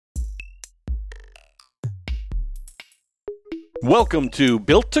Welcome to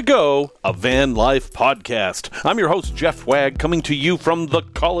Built to Go, a van life podcast. I'm your host, Jeff Wagg, coming to you from the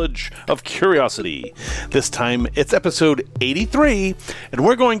College of Curiosity. This time, it's episode 83, and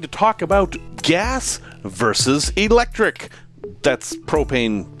we're going to talk about gas versus electric. That's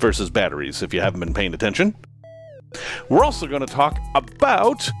propane versus batteries, if you haven't been paying attention. We're also going to talk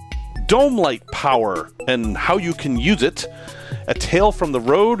about dome light power and how you can use it, a tale from the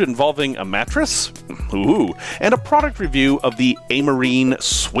road involving a mattress, and a product review of the Amarine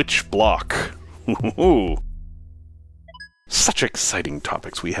Switch Block. Such exciting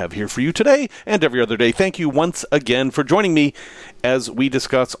topics we have here for you today and every other day. Thank you once again for joining me as we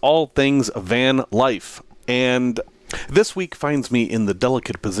discuss all things van life. And this week finds me in the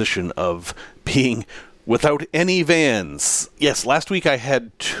delicate position of being without any vans. Yes, last week I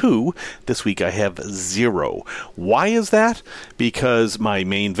had 2. This week I have 0. Why is that? Because my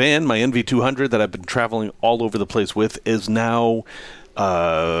main van, my NV200 that I've been traveling all over the place with, is now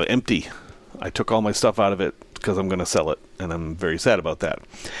empty. I took all my stuff out of it because I'm going to sell it, and I'm very sad about that.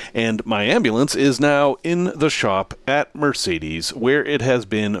 And my ambulance is now in the shop at Mercedes, where it has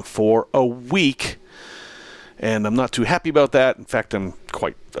been for a week. And I'm not too happy about that. In fact, I'm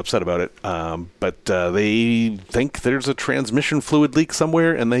quite upset about it. But they think there's a transmission fluid leak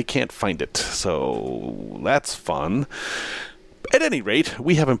somewhere, and they can't find it. So that's fun. At any rate,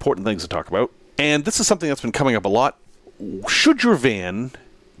 we have important things to talk about. And this is something that's been coming up a lot. Should your van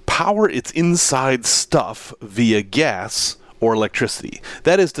power its inside stuff via gas or electricity?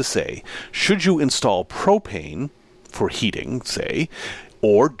 That is to say, should you install propane for heating, say,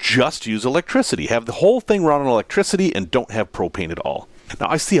 or just use electricity? Have the whole thing run on electricity and don't have propane at all. Now,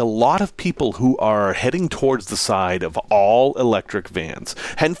 I see a lot of people who are heading towards the side of all electric vans.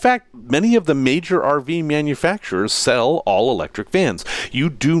 In fact, many of the major RV manufacturers sell all electric vans. You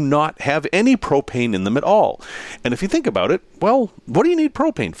do not have any propane in them at all. And if you think about it, well, what do you need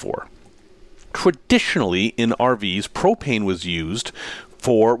propane for? Traditionally, in RVs, propane was used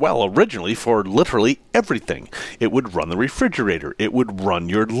originally for literally everything. It would run the refrigerator. It would run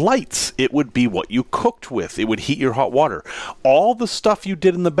your lights. It would be what you cooked with. It would heat your hot water. All the stuff you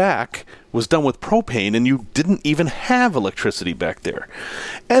did in the back was done with propane, and you didn't even have electricity back there.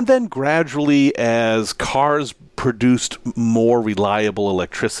 And then gradually, as cars produced more reliable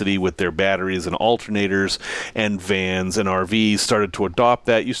electricity with their batteries and alternators, and vans and RVs started to adopt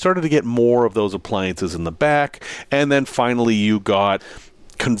that, you started to get more of those appliances in the back, and then finally you got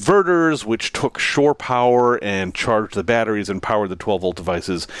converters, which took shore power and charged the batteries and powered the 12-volt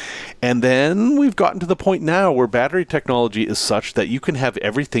devices. And then we've gotten to the point now where battery technology is such that you can have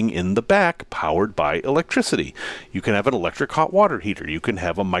everything in the back powered by electricity. You can have an electric hot water heater. You can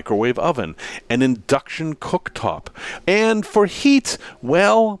have a microwave oven, an induction cooktop. And for heat,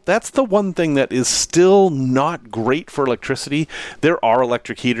 well, that's the one thing that is still not great for electricity. There are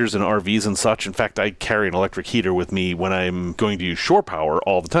electric heaters in RVs and such. In fact, I carry an electric heater with me when I'm going to use shore power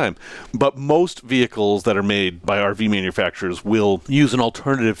all the time. But most vehicles that are made by RV manufacturers will use an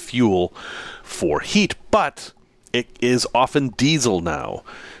alternative fuel for heat, but it is often diesel now,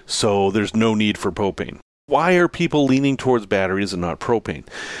 so there's no need for propane. Why are people leaning towards batteries and not propane?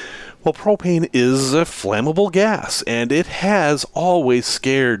 Well, propane is a flammable gas, and it has always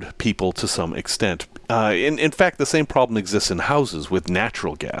scared people to some extent. In fact, the same problem exists in houses with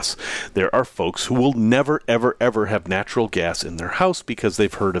natural gas. There are folks who will never, ever, ever have natural gas in their house because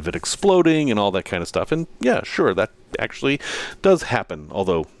they've heard of it exploding and all that kind of stuff. And yeah, sure, that actually does happen,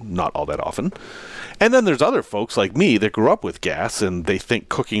 although not all that often. And then there's other folks like me that grew up with gas, and they think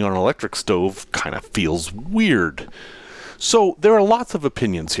cooking on an electric stove kind of feels weird. So there are lots of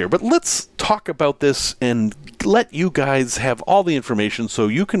opinions here, but let's talk about this and let you guys have all the information so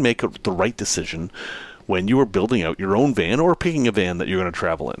you can make the right decision when you are building out your own van or picking a van that you're going to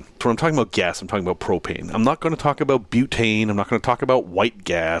travel in. So when I'm talking about gas, I'm talking about propane. I'm not going to talk about butane. I'm not going to talk about white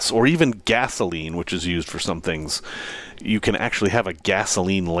gas or even gasoline, which is used for some things. You can actually have a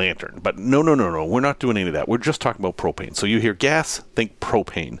gasoline lantern. But no. We're not doing any of that. We're just talking about propane. So you hear gas, think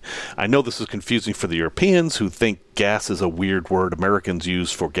propane. I know this is confusing for the Europeans who think gas is a weird word Americans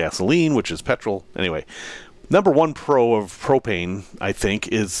use for gasoline, which is petrol. Anyway, number one pro of propane, I think,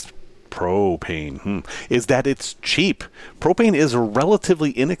 is that it's cheap. Propane is a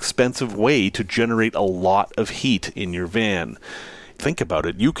relatively inexpensive way to generate a lot of heat in your van. Think about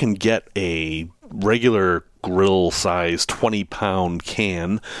it. You can get a regular grill size 20-pound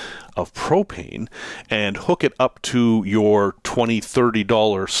can of propane and hook it up to your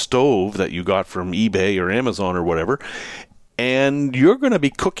 $20-$30 stove that you got from eBay or Amazon or whatever, and you're going to be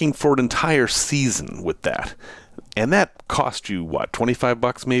cooking for an entire season with that. And that cost you, what,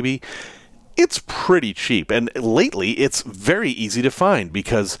 $25 maybe? it's pretty cheap. And lately, it's very easy to find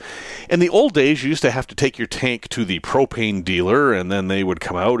because in the old days, you used to have to take your tank to the propane dealer and then they would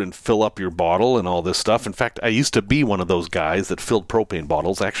come out and fill up your bottle and all this stuff. In fact, I used to be one of those guys that filled propane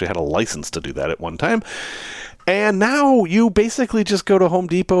bottles. I actually had a license to do that at one time. And now you basically just go to Home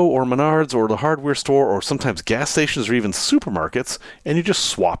Depot or Menards or the hardware store or sometimes gas stations or even supermarkets and you just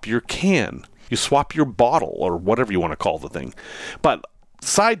swap your can. You swap your bottle or whatever you want to call the thing. But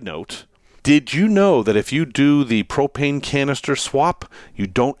side note, did you know that if you do the propane canister swap, you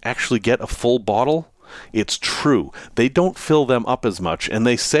don't actually get a full bottle? It's true. They don't fill them up as much, and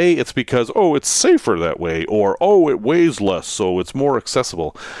they say it's because, it's safer that way, or, it weighs less, so it's more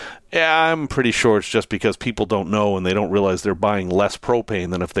accessible. Yeah, I'm pretty sure it's just because people don't know and they don't realize they're buying less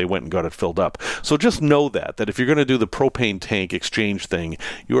propane than if they went and got it filled up. So just know that if you're going to do the propane tank exchange thing,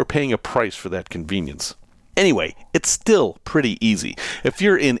 you are paying a price for that convenience. Anyway, it's still pretty easy. If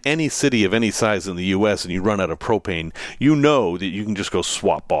you're in any city of any size in the U.S. and you run out of propane, you know that you can just go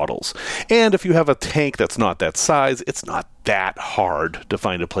swap bottles. And if you have a tank that's not that size, it's not that hard to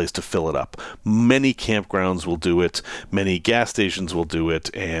find a place to fill it up. Many campgrounds will do it, many gas stations will do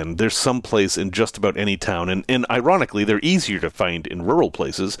it, and there's some place in just about any town. And ironically, they're easier to find in rural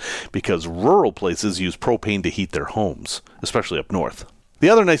places because rural places use propane to heat their homes, especially up north. The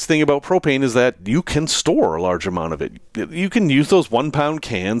other nice thing about propane is that you can store a large amount of it. You can use those 1-pound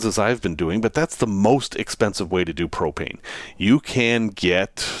cans, as I've been doing, but that's the most expensive way to do propane. You can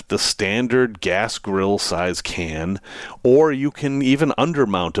get the standard gas grill size can, or you can even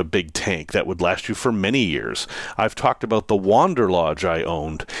undermount a big tank that would last you for many years. I've talked about the Wander Lodge I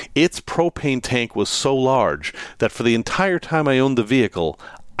owned. Its propane tank was so large that for the entire time I owned the vehicle,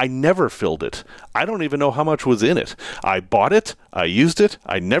 I never filled it. I don't even know how much was in it. I bought it, I used it,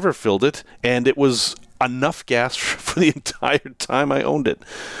 I never filled it, and it was enough gas for the entire time I owned it.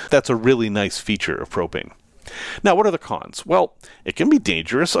 That's a really nice feature of propane. Now, what are the cons? Well, it can be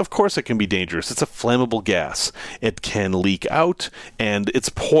dangerous. Of course it can be dangerous. It's a flammable gas. It can leak out, and it's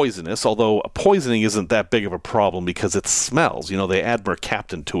poisonous, although poisoning isn't that big of a problem because it smells. They add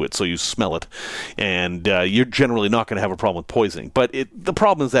mercaptan to it, so you smell it, and you're generally not going to have a problem with poisoning. But the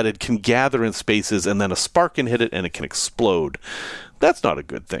problem is that it can gather in spaces, and then a spark can hit it, and it can explode. That's not a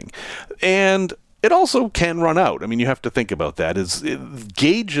good thing. And it also can run out. I mean, you have to think about that.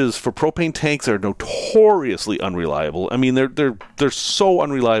 Gauges for propane tanks are notoriously unreliable. I mean, they're so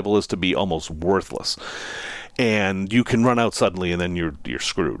unreliable as to be almost worthless. And you can run out suddenly, and then you're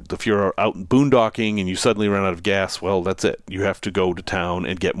screwed. If you're out boondocking and you suddenly run out of gas, well, that's it. You have to go to town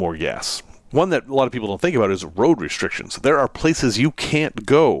and get more gas. One that a lot of people don't think about is road restrictions. There are places you can't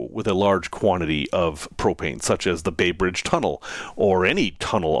go with a large quantity of propane, such as the Bay Bridge Tunnel, or any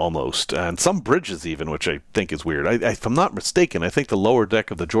tunnel almost, and some bridges even, which I think is weird. If I'm not mistaken, I think the lower deck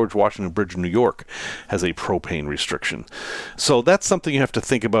of the George Washington Bridge in New York has a propane restriction. So that's something you have to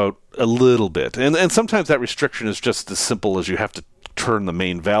think about a little bit. And sometimes that restriction is just as simple as you have to turn the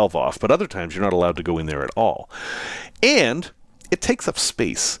main valve off, but other times you're not allowed to go in there at all. And it takes up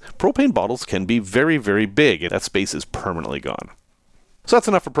space. Propane bottles can be very, very big, and that space is permanently gone. So that's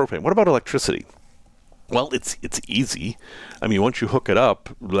enough for propane. What about electricity? Well, it's easy. I mean, once you hook it up,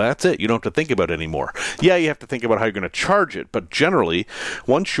 that's it. You don't have to think about it anymore. Yeah, you have to think about how you're going to charge it, but generally,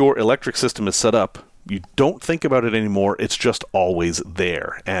 once your electric system is set up, you don't think about it anymore. It's just always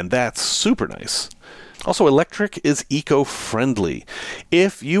there, and that's super nice. Also, electric is eco-friendly.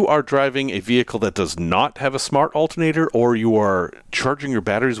 If you are driving a vehicle that does not have a smart alternator, or you are charging your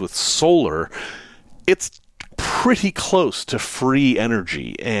batteries with solar, it's pretty close to free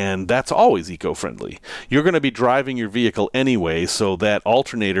energy, and that's always eco-friendly. You're going to be driving your vehicle anyway, so that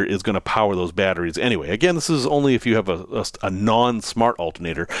alternator is going to power those batteries anyway. Again, this is only if you have a non-smart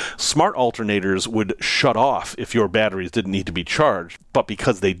alternator. Smart alternators would shut off if your batteries didn't need to be charged, but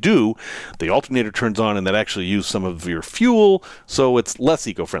because they do, the alternator turns on and that actually uses some of your fuel, so it's less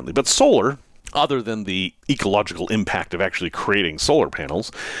eco-friendly. But solar, other than the ecological impact of actually creating solar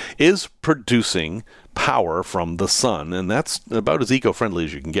panels, is producing power from the sun, and that's about as eco-friendly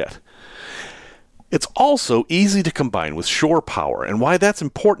as you can get. It's also easy to combine with shore power, and why that's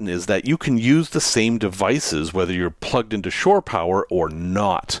important is that you can use the same devices whether you're plugged into shore power or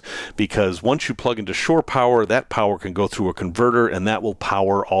not, because once you plug into shore power, that power can go through a converter, and that will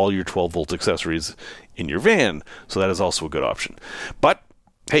power all your 12-volt accessories in your van, so that is also a good option. But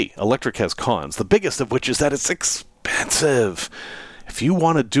hey, electric has cons, the biggest of which is that it's expensive. If you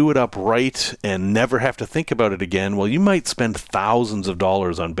want to do it up right and never have to think about it again, well, you might spend thousands of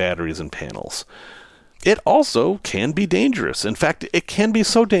dollars on batteries and panels. It also can be dangerous. In fact, it can be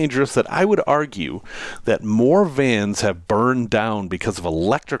so dangerous that I would argue that more vans have burned down because of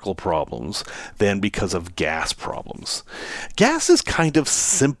electrical problems than because of gas problems. Gas is kind of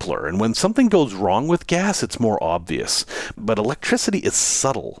simpler, and when something goes wrong with gas, it's more obvious. But electricity is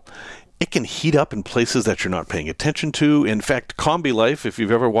subtle. It can heat up in places that you're not paying attention to. In fact, Combi Life, if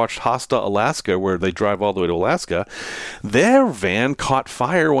you've ever watched Hasta Alaska, where they drive all the way to Alaska, their van caught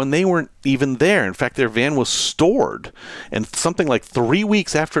fire when they weren't even there. In fact, their van was stored, and something like 3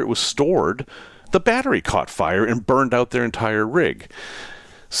 weeks after it was stored, the battery caught fire and burned out their entire rig.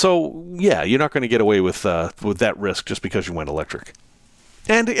 So, yeah, you're not going to get away with that risk just because you went electric.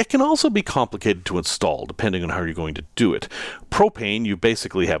 And it can also be complicated to install, depending on how you're going to do it. Propane, you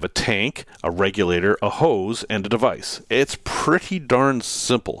basically have a tank, a regulator, a hose, and a device. It's pretty darn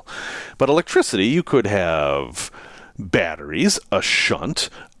simple. But electricity, you could have batteries, a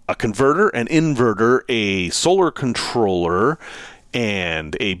shunt, a converter, an inverter, a solar controller,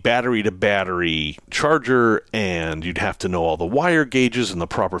 and a battery-to-battery charger, and you'd have to know all the wire gauges and the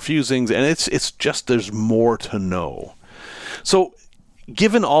proper fusings, and it's just, there's more to know. So,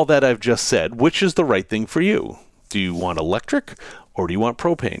 given all that I've just said, which is the right thing for you? Do you want electric or do you want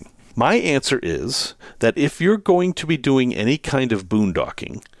propane? My answer is that if you're going to be doing any kind of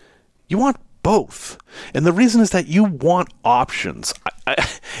boondocking, you want both. And the reason is that you want options.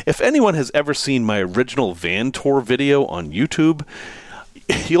 If anyone has ever seen my original van tour video on YouTube,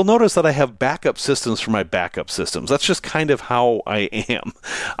 you'll notice that I have backup systems for my backup systems. That's just kind of how I am.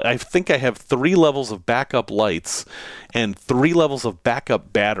 I think I have 3 levels of backup lights and 3 levels of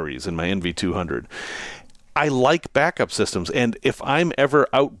backup batteries in my NV200. I like backup systems, and if I'm ever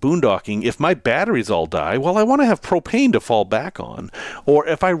out boondocking, if my batteries all die, well, I want to have propane to fall back on. Or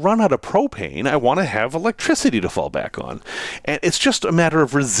if I run out of propane, I want to have electricity to fall back on. And it's just a matter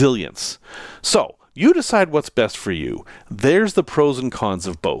of resilience. So, you decide what's best for you. There's the pros and cons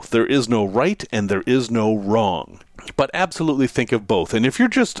of both. There is no right and there is no wrong. But absolutely think of both. And if you're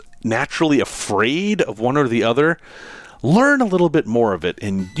just naturally afraid of one or the other, learn a little bit more of it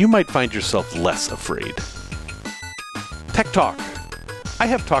and you might find yourself less afraid. Tech Talk. I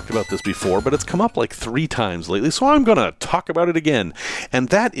have talked about this before, but it's come up like 3 times lately, so I'm going to talk about it again. And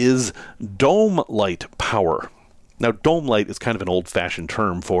that is dome light power. Now, dome light is kind of an old-fashioned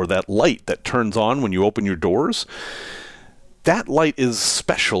term for that light that turns on when you open your doors. That light is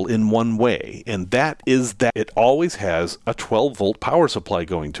special in one way, and that is that it always has a 12-volt power supply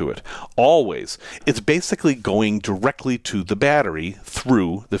going to it. Always. It's basically going directly to the battery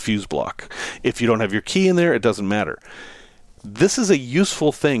through the fuse block. If you don't have your key in there, it doesn't matter. This is a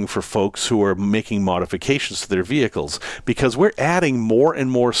useful thing for folks who are making modifications to their vehicles because we're adding more and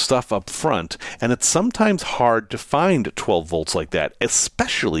more stuff up front, and it's sometimes hard to find 12 volts like that,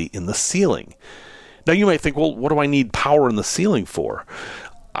 especially in the ceiling. Now you might think, well, what do I need power in the ceiling for?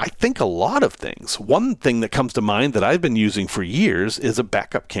 I think a lot of things. One thing that comes to mind that I've been using for years is a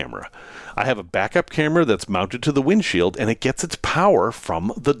backup camera. I have a backup camera that's mounted to the windshield, and it gets its power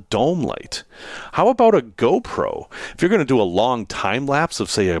from the dome light. How about a GoPro? If you're going to do a long time lapse of,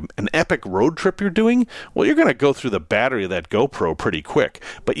 say, an epic road trip you're doing, well, you're going to go through the battery of that GoPro pretty quick,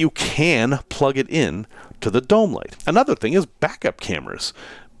 but you can plug it in to the dome light. Another thing is backup cameras.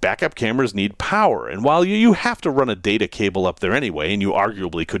 Backup cameras need power, and while you have to run a data cable up there anyway, and you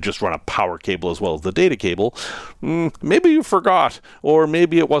arguably could just run a power cable as well as the data cable, maybe you forgot, or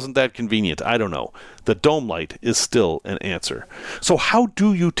maybe it wasn't that convenient. I don't know. The dome light is still an answer. So how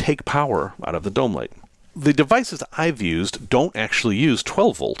do you take power out of the dome light? The devices I've used don't actually use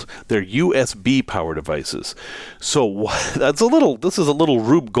 12 volt. They're USB power devices. So this is a little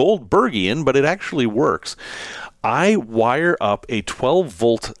Rube Goldbergian, but it actually works. I wire up a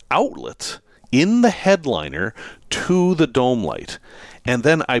 12-volt outlet in the headliner to the dome light, and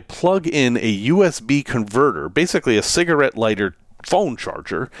then I plug in a USB converter, basically a cigarette lighter phone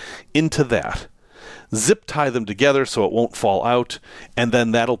charger, into that. Zip tie them together so it won't fall out, and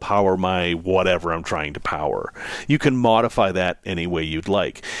then that'll power my whatever I'm trying to power. You can modify that any way you'd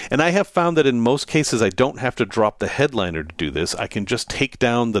like. And I have found that in most cases I don't have to drop the headliner to do this. I can just take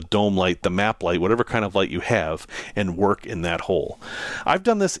down the dome light, the map light, whatever kind of light you have, and work in that hole. I've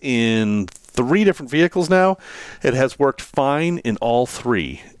done this in 3 different vehicles now. It has worked fine in all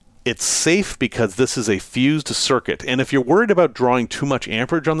 3. It's safe because this is a fused circuit, and if you're worried about drawing too much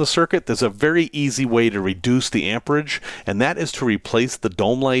amperage on the circuit, there's a very easy way to reduce the amperage, and that is to replace the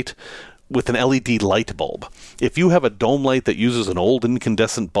dome light with an LED light bulb. If you have a dome light that uses an old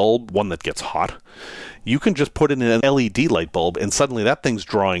incandescent bulb, one that gets hot, you can just put in an LED light bulb and suddenly that thing's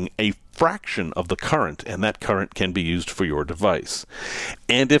drawing a fraction of the current, and that current can be used for your device.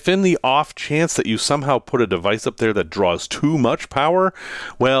 And if in the off chance that you somehow put a device up there that draws too much power,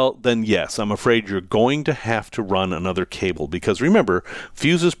 well, then yes, I'm afraid you're going to have to run another cable, because remember,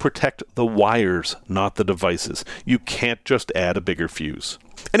 fuses protect the wires, not the devices. You can't just add a bigger fuse.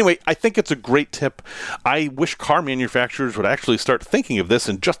 Anyway, I think it's a great tip. I wish car manufacturers would actually start thinking of this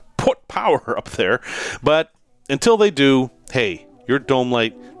and just put power up there. But until they do, hey, your dome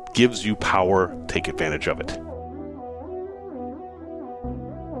light gives you power. Take advantage of it.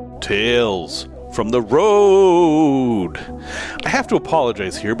 Tales from the road. I have to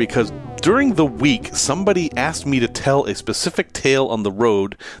apologize here because during the week, somebody asked me to tell a specific tale on the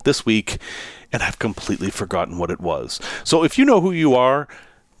road this week, and I've completely forgotten what it was. So if you know who you are,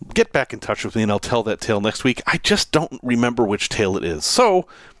 get back in touch with me and I'll tell that tale next week. I just don't remember which tale it is. So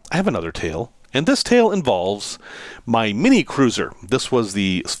I have another tale. And this tale involves my Mini Cruiser. This was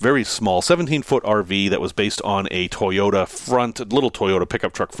the very small 17-foot RV that was based on a Toyota front, a little Toyota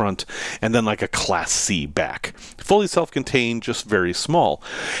pickup truck front, and then like a Class C back. Fully self-contained, just very small.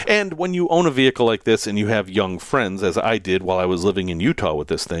 And when you own a vehicle like this and you have young friends, as I did while I was living in Utah with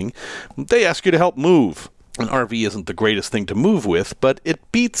this thing, they ask you to help move. An RV isn't the greatest thing to move with, but it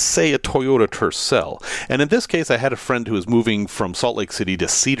beats, say, a Toyota Tercel. And in this case, I had a friend who was moving from Salt Lake City to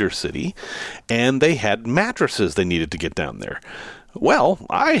Cedar City, and they had mattresses they needed to get down there. Well,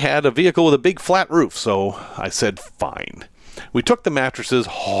 I had a vehicle with a big flat roof, so I said, fine. We took the mattresses,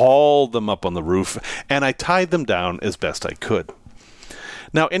 hauled them up on the roof, and I tied them down as best I could.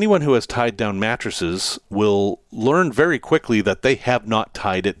 Now, anyone who has tied down mattresses will learn very quickly that they have not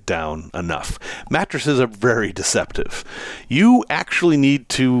tied it down enough. Mattresses are very deceptive. You actually need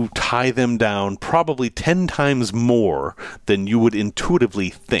to tie them down probably 10 times more than you would intuitively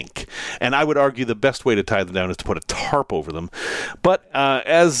think. And I would argue the best way to tie them down is to put a tarp over them. But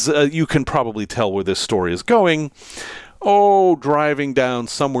as you can probably tell where this story is going, driving down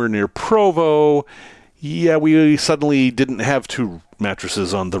somewhere near Provo, yeah, we suddenly didn't have two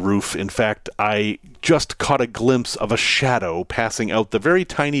mattresses on the roof. In fact, I just caught a glimpse of a shadow passing out the very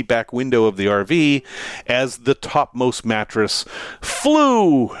tiny back window of the RV as the topmost mattress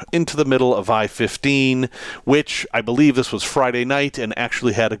flew into the middle of I-15, which I believe this was Friday night and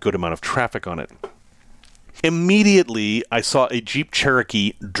actually had a good amount of traffic on it. Immediately, I saw a Jeep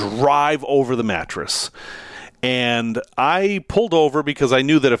Cherokee drive over the mattress. And I pulled over because I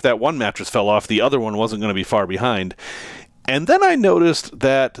knew that if that one mattress fell off, the other one wasn't going to be far behind. And then I noticed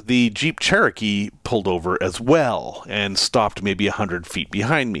that the Jeep Cherokee pulled over as well and stopped maybe 100 feet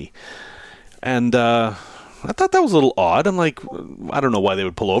behind me. And I thought that was a little odd. I'm like, I don't know why they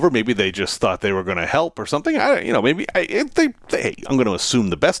would pull over. Maybe they just thought they were going to help or something. I'm going to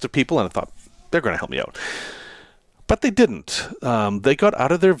assume the best of people, and I thought they're going to help me out. But they didn't. They got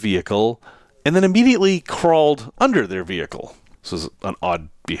out of their vehicle and then immediately crawled under their vehicle. This is an odd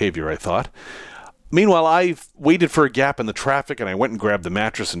behavior, I thought. Meanwhile, I waited for a gap in the traffic, and I went and grabbed the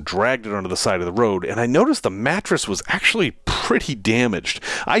mattress and dragged it onto the side of the road, and I noticed the mattress was actually pretty damaged.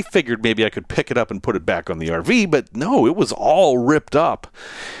 I figured maybe I could pick it up and put it back on the RV, but no, it was all ripped up.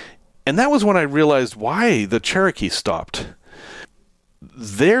 And that was when I realized why the Cherokee stopped.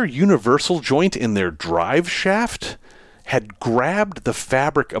 Their universal joint in their drive shaft had grabbed the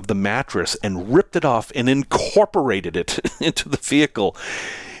fabric of the mattress and ripped it off and incorporated it into the vehicle.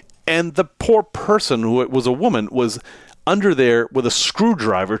 And the poor person, who was a woman, was under there with a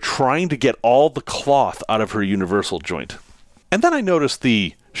screwdriver trying to get all the cloth out of her universal joint. And then I noticed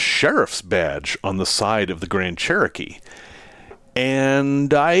the sheriff's badge on the side of the Grand Cherokee.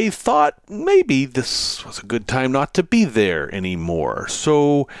 And I thought maybe this was a good time not to be there anymore.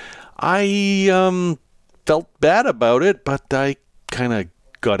 So I felt bad about it, but I kind of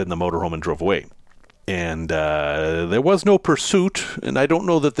got in the motorhome and drove away. And there was no pursuit, and I don't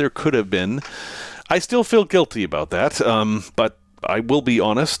know that there could have been. I still feel guilty about that, but I will be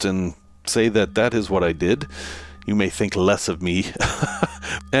honest and say that that is what I did. You may think less of me.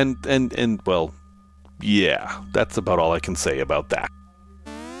 and well, yeah, that's about all I can say about that.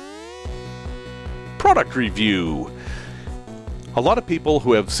 Product review. A lot of people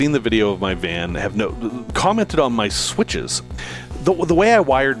who have seen the video of my van have commented on my switches. The way I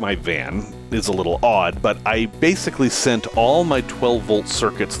wired my van is a little odd, but I basically sent all my 12-volt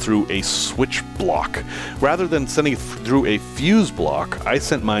circuits through a switch block. Rather than sending it through a fuse block, I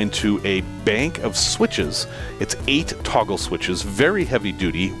sent mine to a bank of switches. It's 8 toggle switches, very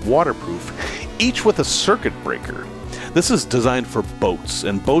heavy-duty, waterproof, each with a circuit breaker. This is designed for boats,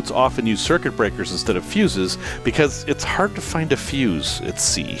 and boats often use circuit breakers instead of fuses because it's hard to find a fuse at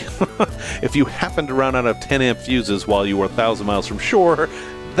sea. If you happen to run out of 10 amp fuses while you are 1,000 miles from shore,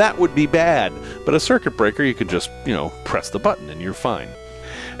 that would be bad. But a circuit breaker, you could just, press the button and you're fine.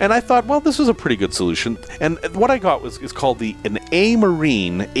 And I thought, well, this is a pretty good solution. And what I got is called an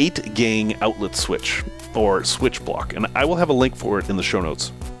A-Marine 8-gang outlet switch, or switch block. And I will have a link for it in the show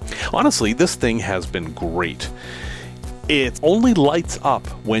notes. Honestly, this thing has been great. It only lights up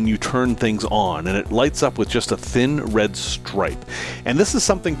when you turn things on, and it lights up with just a thin red stripe. And this is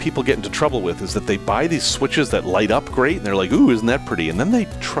something people get into trouble with, is that they buy these switches that light up great, and they're like, ooh, isn't that pretty? And then they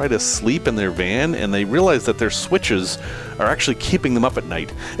try to sleep in their van, and they realize that their switches are actually keeping them up at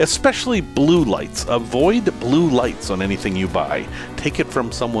night, especially blue lights. Avoid blue lights on anything you buy. Take it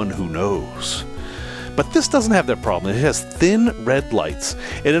from someone who knows. But this doesn't have that problem. It has thin red lights,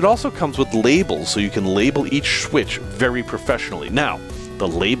 and it also comes with labels, so you can label each switch very professionally. Now, the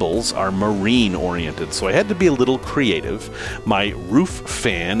labels are marine-oriented, so I had to be a little creative. My roof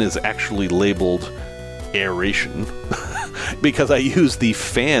fan is actually labeled aeration, because I use the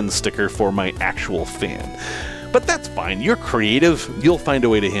fan sticker for my actual fan. But that's fine. You're creative. You'll find a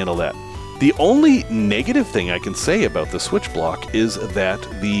way to handle that. The only negative thing I can say about the switch block is that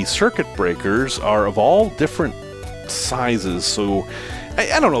the circuit breakers are of all different sizes, so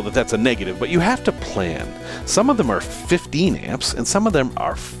I don't know that that's a negative, but you have to plan. Some of them are 15 amps, and some of them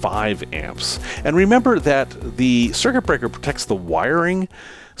are 5 amps. And remember that the circuit breaker protects the wiring,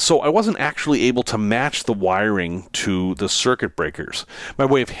 so I wasn't actually able to match the wiring to the circuit breakers. My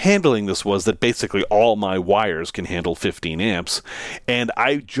way of handling this was that basically all my wires can handle 15 amps, and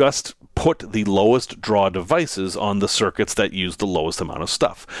I just put the lowest draw devices on the circuits that use the lowest amount of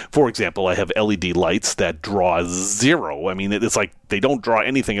stuff. For example, I have LED lights that draw 0. I mean, it's like they don't draw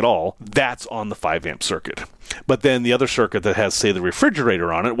anything at all. That's on the 5 amp circuit. But then the other circuit that has, say, the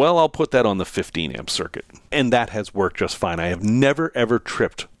refrigerator on it, well, I'll put that on the 15 amp circuit. And that has worked just fine. I have never, ever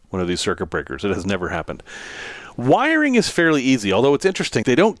tripped one of these circuit breakers. It has never happened. Wiring is fairly easy, although it's interesting.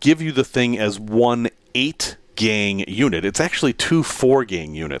 They don't give you the thing as one 8-gang unit. It's actually 2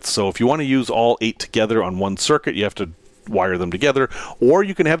 4-gang units. So if you want to use all 8 together on one circuit, you have to wire them together, or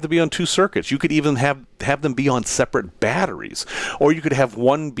you can have them be on 2 circuits. You could even have them be on separate batteries, or you could have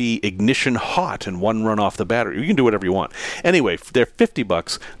one be ignition hot and one run off the battery. You can do whatever you want. Anyway, they're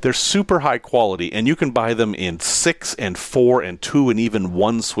 $50. They're super high quality, and you can buy them in 6 and 4 and 2 and even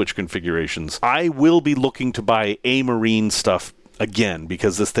 1 switch configurations. I will be looking to buy A-Marine stuff again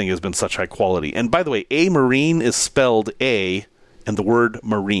because this thing has been such high quality. And by the way, A-Marine is spelled A and the word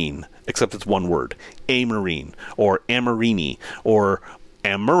marine, except it's one word. A-Marine, or Amarini, or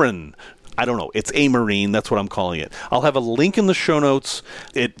Amarin. I don't know. It's A-Marine. That's what I'm calling it. I'll have a link in the show notes.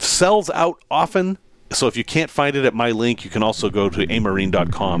 It sells out often, so if you can't find it at my link, you can also go to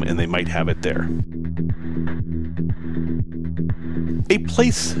amarine.com and they might have it there. A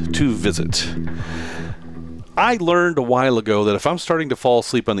place to visit. I learned a while ago that if I'm starting to fall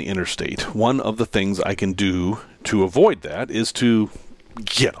asleep on the interstate, one of the things I can do to avoid that is to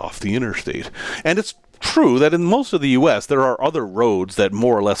get off the interstate. And it's true that in most of the U.S., there are other roads that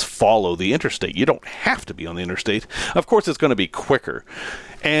more or less follow the interstate. You don't have to be on the interstate. Of course, it's going to be quicker.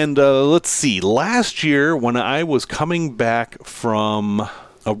 And let's see. Last year, when I was coming back from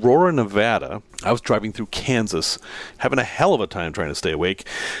Aurora, Nevada, I was driving through Kansas, having a hell of a time trying to stay awake.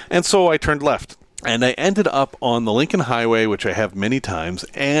 And so I turned left. And I ended up on the Lincoln Highway, which I have many times,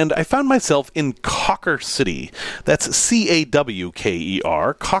 and I found myself in Cocker City. That's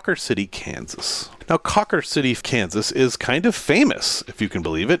Cawker, Cocker City, Kansas. Now, Cocker City, Kansas is kind of famous, if you can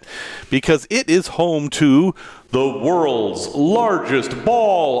believe it, because it is home to the world's largest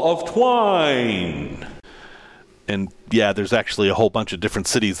ball of twine. And yeah, there's actually a whole bunch of different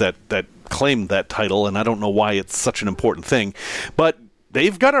cities that claim that title, and I don't know why it's such an important thing, but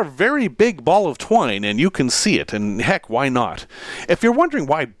they've got a very big ball of twine, and you can see it, and heck, why not? If you're wondering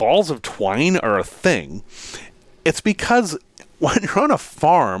why balls of twine are a thing, it's because when you're on a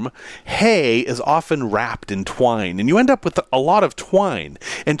farm, hay is often wrapped in twine, and you end up with a lot of twine.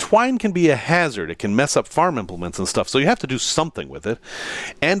 And twine can be a hazard. It can mess up farm implements and stuff, so you have to do something with it.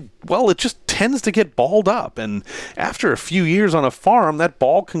 And, well, it just tends to get balled up, and after a few years on a farm, that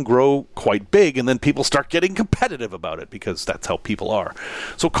ball can grow quite big, and then people start getting competitive about it, because that's how people are.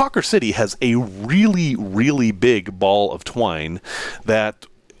 So Cocker City has a really, really big ball of twine that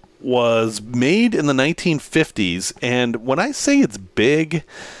was made in the 1950s, and when I say it's big,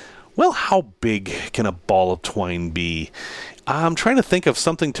 well, how big can a ball of twine be? I'm trying to think of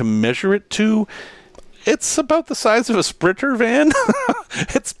something to measure it to. It's about the size of a Sprinter van.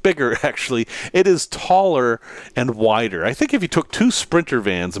 It's bigger, actually. It is taller and wider. I think if you took two Sprinter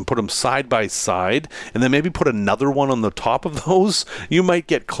vans and put them side by side, and then maybe put another one on the top of those, you might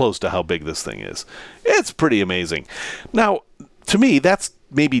get close to how big this thing is. It's pretty amazing. Now, to me, that's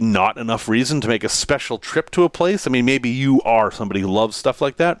maybe not enough reason to make a special trip to a place. I mean, maybe you are somebody who loves stuff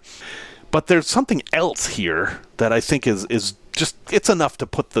like that. But there's something else here that I think is just, it's enough to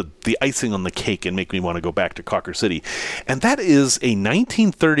put the icing on the cake and make me want to go back to Cawker City. And that is a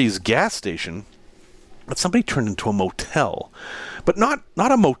 1930s gas station that somebody turned into a motel. But not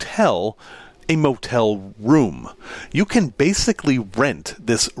a motel, a motel room. You can basically rent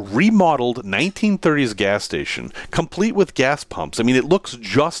this remodeled 1930s gas station, complete with gas pumps. I mean, it looks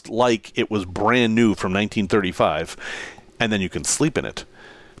just like it was brand new from 1935, and then you can sleep in it.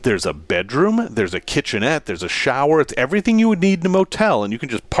 There's a bedroom, there's a kitchenette, there's a shower. It's everything you would need in a motel, and you can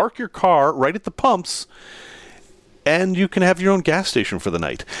just park your car right at the pumps, and you can have your own gas station for the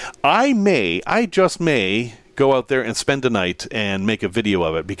night. I just may go out there and spend a night and make a video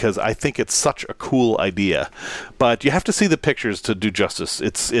of it, because I think it's such a cool idea. But you have to see the pictures to do justice.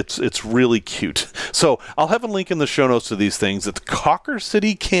 It's really cute. So I'll have a link in the show notes to these things. It's Cawker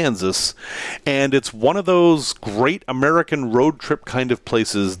City, Kansas, and it's one of those great American road trip kind of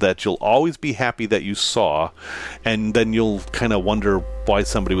places that you'll always be happy that you saw, and then you'll kind of wonder why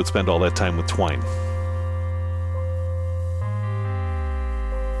somebody would spend all that time with twine.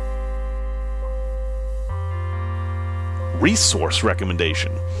 Resource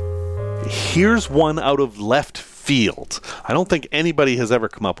recommendation. Here's one out of left field. I don't think anybody has ever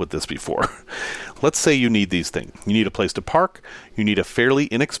come up with this before. Let's say you need these things. You need a place to park, you need a fairly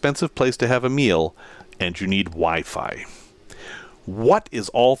inexpensive place to have a meal, and you need Wi-Fi. What is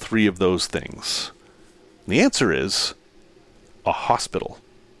all three of those things? The answer is a hospital.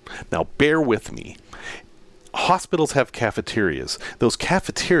 Now, bear with me. Hospitals have cafeterias. Those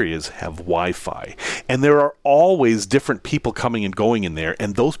cafeterias have Wi-Fi. And there are always different people coming and going in there,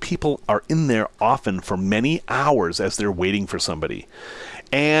 and those people are in there often for many hours as they're waiting for somebody.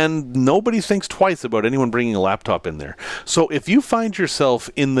 And nobody thinks twice about anyone bringing a laptop in there. So if you find yourself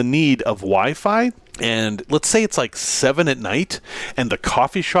in the need of Wi-Fi, and let's say it's like 7 at night, and the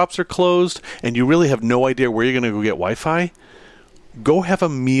coffee shops are closed, and you really have no idea where you're going to go get Wi-Fi, go have a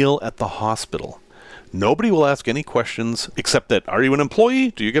meal at the hospital. Nobody will ask any questions except that, are you an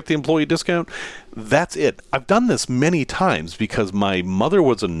employee? Do you get the employee discount? That's it. I've done this many times because my mother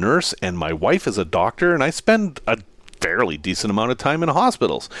was a nurse and my wife is a doctor, and I spend a fairly decent amount of time in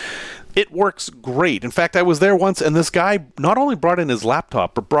hospitals. It works great. In fact, I was there once, and this guy not only brought in his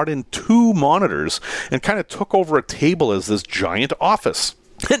laptop, but brought in 2 monitors and kind of took over a table as this giant office.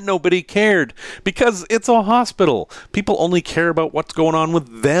 And nobody cared because it's a hospital. People only care about what's going on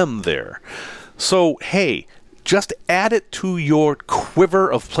with them there. So, hey, just add it to your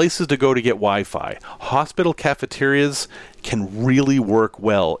quiver of places to go to get Wi-Fi. Hospital cafeterias can really work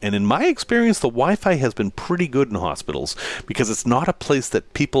well. And in my experience, the Wi-Fi has been pretty good in hospitals because it's not a place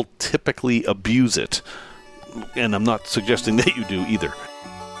that people typically abuse it. And I'm not suggesting that you do either.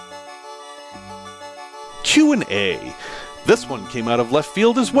 Q&A. This one came out of left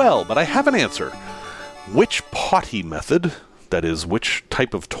field as well, but I have an answer. Which potty method, that is, which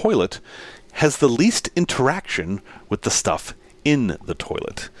type of toilet, has the least interaction with the stuff in the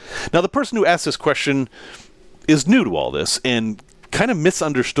toilet? Now, the person who asked this question is new to all this and kind of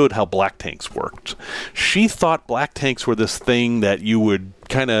misunderstood how black tanks worked. She thought black tanks were this thing that you would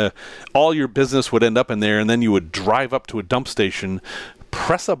kind of, all your business would end up in there, and then you would drive up to a dump station,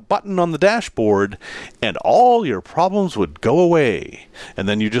 press a button on the dashboard, and all your problems would go away. And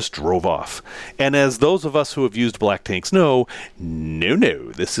then you just drove off. And as those of us who have used black tanks know,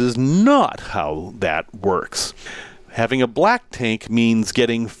 no, this is not how that works. Having a black tank means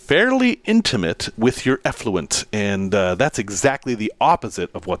getting fairly intimate with your effluent, and that's exactly the opposite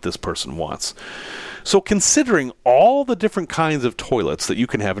of what this person wants. So considering all the different kinds of toilets that you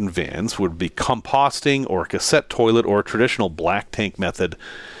can have in vans, would be composting or a cassette toilet or a traditional black tank method,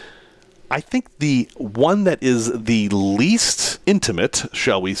 I think the one that is the least intimate,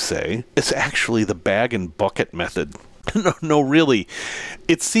 shall we say, is actually the bag and bucket method. No, really.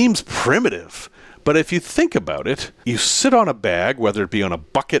 It seems primitive. But if you think about it, you sit on a bag, whether it be on a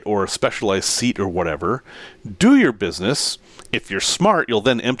bucket or a specialized seat or whatever, do your business. If you're smart, you'll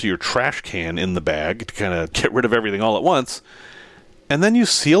then empty your trash can in the bag to kind of get rid of everything all at once. And then you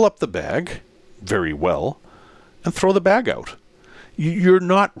seal up the bag very well and throw the bag out. You're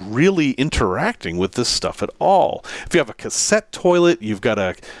not really interacting with this stuff at all. If you have a cassette toilet, you've got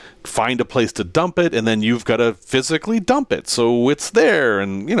to find a place to dump it, and then you've got to physically dump it so it's there,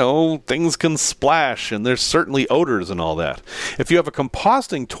 and things can splash, and there's certainly odors and all that. If you have a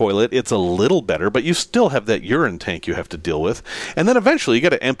composting toilet, it's a little better, but you still have that urine tank you have to deal with, and then eventually you got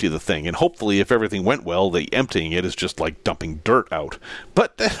to empty the thing, and hopefully if everything went well, the emptying it is just like dumping dirt out,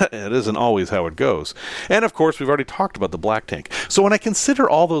 but it isn't always how it goes. And of course we've already talked about the black tank. So when I consider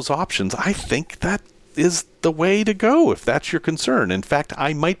all those options, I think that is the way to go if that's your concern. In fact,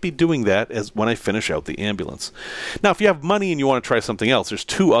 I might be doing that as when I finish out the ambulance. Now, if you have money and you want to try something else, there's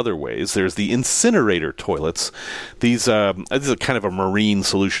two other ways. There's the incinerator toilets. These this is kind of a marine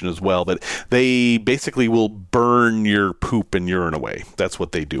solution as well, but they basically will burn your poop and urine away. That's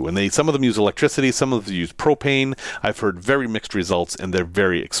what they do. And some of them use electricity, some of them use propane. I've heard very mixed results, and they're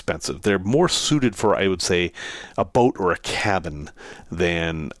very expensive. They're more suited for, I would say, a boat or a cabin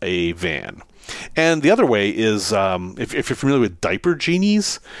than a van. And the other way is, if you're familiar with diaper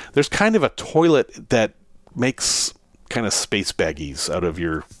genies, there's kind of a toilet that makes kind of space baggies out of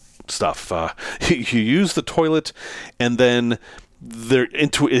your stuff. You use the toilet, and then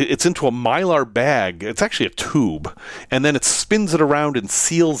it's into a Mylar bag. It's actually a tube, and then it spins it around and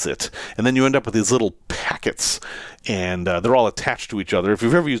seals it, and then you end up with these little packets, and they're all attached to each other. If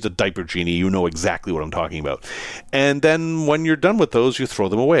you've ever used a diaper genie, you know exactly what I'm talking about. And then when you're done with those, you throw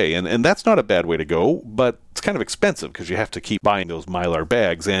them away, and that's not a bad way to go, but it's kind of expensive because you have to keep buying those Mylar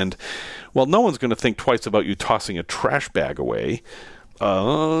bags, and well, no one's going to think twice about you tossing a trash bag away.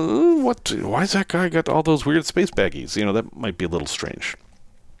 Why's that guy got all those weird space baggies? That might be a little strange.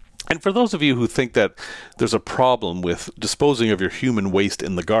 And for those of you who think that there's a problem with disposing of your human waste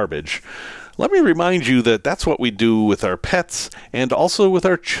in the garbage, let me remind you that that's what we do with our pets and also with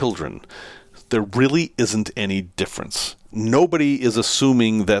our children. There really isn't any difference. Nobody is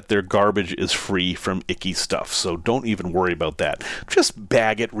assuming that their garbage is free from icky stuff, so don't even worry about that. Just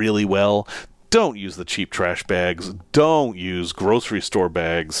bag it really well. Don't use the cheap trash bags. Don't use grocery store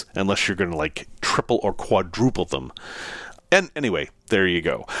bags unless you're going to triple or quadruple them. And anyway, there you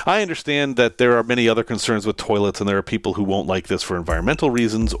go. I understand that there are many other concerns with toilets, and there are people who won't like this for environmental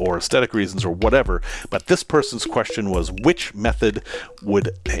reasons or aesthetic reasons or whatever, but this person's question was which method would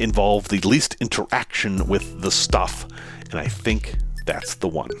involve the least interaction with the stuff, and I think that's the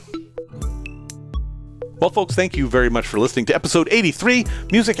one. Well, folks, thank you very much for listening to episode 83.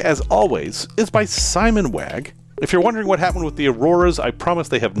 Music, as always, is by Simon Wagg. If you're wondering what happened with the Auroras, I promise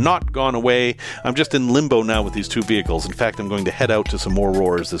they have not gone away. I'm just in limbo now with these two vehicles. In fact, I'm going to head out to some more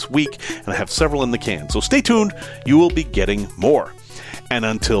Auroras this week, and I have several in the can. So stay tuned. You will be getting more. And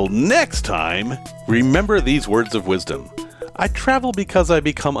until next time, remember these words of wisdom. I travel because I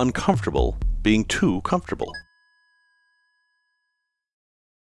become uncomfortable being too comfortable.